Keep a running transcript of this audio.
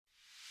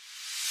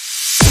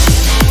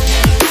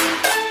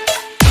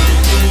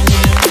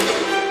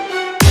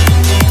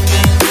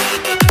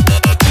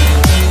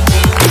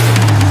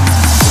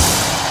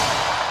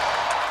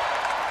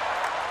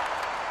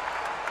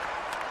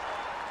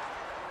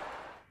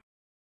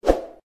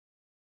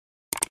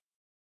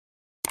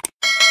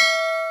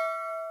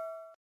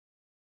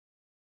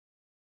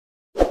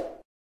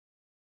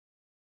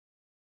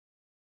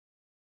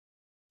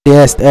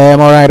yes.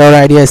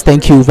 Yes.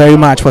 Thank you very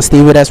much for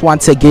staying with us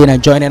once again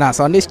and joining us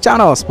on this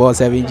channel,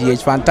 Sports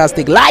 7GH.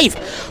 Fantastic live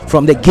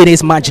from the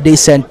Guinness Matchday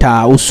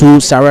Center, Usu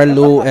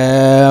Sarello.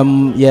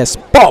 Yes,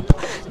 Pop.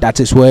 That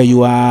is where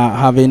you are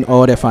having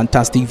all the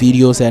fantastic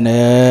videos and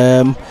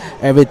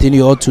everything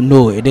you ought to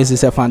know. This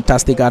is a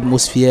fantastic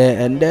atmosphere,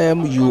 and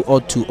you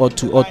ought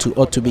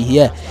to be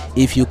here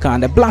if you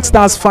can. The Black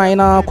Stars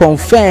final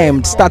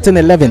confirmed. Starting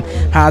 11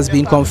 has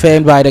been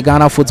confirmed by the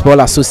Ghana Football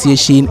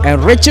Association,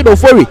 and Richard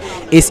Ofori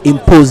is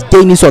imposed.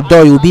 Dennis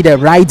Odoi will be the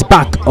right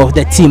back of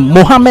the team.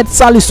 Mohamed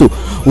Salisu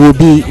will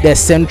be the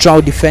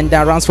central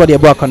defender. Ransford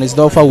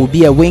Ebuakanisdorfer will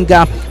be a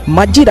winger.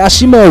 Majid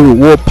Ashimeru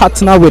will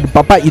partner with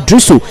Baba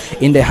Idrisu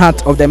in the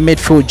heart of the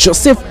midfield.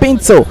 Joseph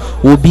Pinto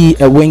will be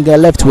a winger,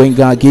 left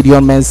winger.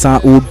 Gideon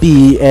Mensah will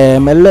be a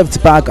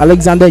left back.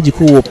 Alexander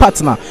Jiku will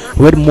partner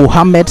with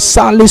Mohamed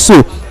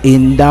Salisu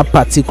in that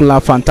particular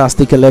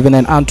fantastic 11,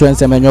 and Antoine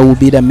Semenyo will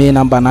be the main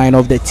number 9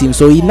 of the team.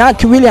 So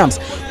Inak Williams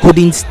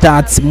couldn't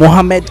start.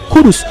 Mohamed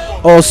Kudus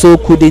also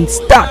couldn't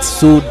start.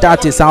 So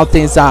that is how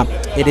things are.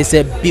 It is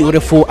a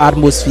beautiful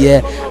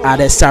atmosphere at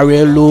the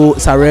Sarello,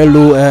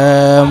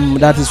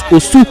 that is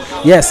Osu.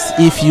 Yes,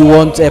 if you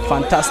want a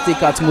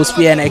fantastic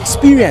atmosphere and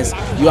experience,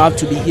 you have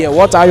to be here.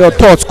 What are your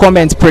thoughts,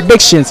 comments,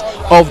 predictions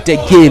of the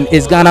game?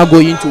 Is Ghana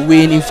going to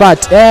win? In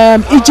fact,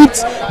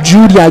 Egypt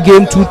drew their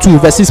game 2-2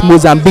 versus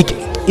Mozambique.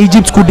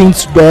 Egypt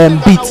couldn't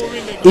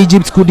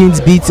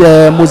beat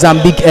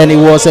Mozambique, and it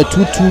was a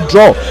 2-2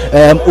 draw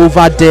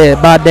over there.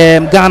 But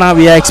Ghana,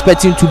 we are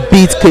expecting to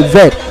beat Cape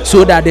Verde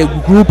so that the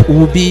group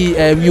will be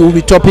we will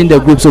be topping the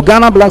group. So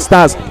Ghana Black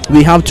Stars,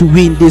 we have to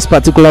win this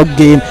particular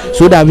game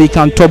so that we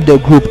can top the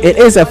group. It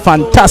is a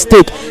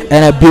fantastic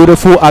and a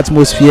beautiful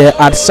atmosphere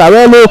at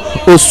Sarello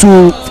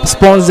Osu,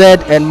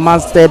 sponsored and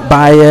mastered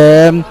by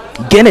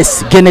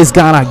Guinness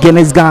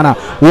Ghana.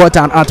 What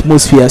an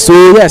atmosphere. So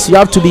yes, you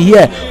have to be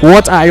here.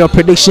 What are your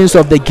predictions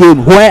of the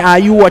game? Where are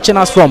you watching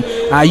us from?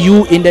 Are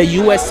you in the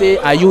USA?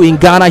 Are you in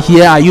Ghana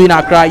here? Are you in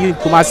Accra? Are you in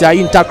Kumasi? Are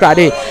you in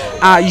Takrade?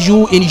 Are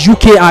you in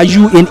UK? Are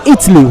you in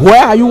Italy?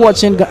 Where are you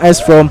watching us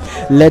from?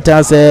 Let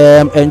us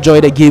enjoy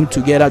the game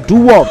together. Do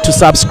well to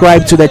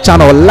subscribe to the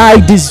channel,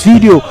 like this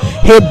video,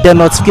 hit the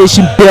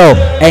notification bell,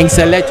 and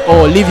select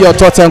all. Leave your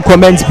thoughts and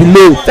comments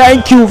below.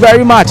 Thank you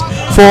very much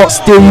for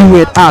staying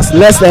with us.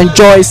 Let's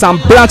enjoy some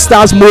Black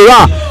Stars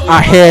morale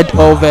ahead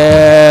of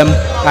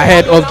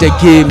the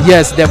game.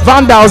 Yes, the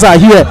Vandals are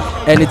here,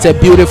 and it's a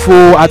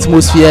beautiful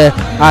atmosphere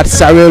at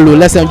Sarello.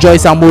 Let's enjoy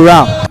some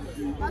morale.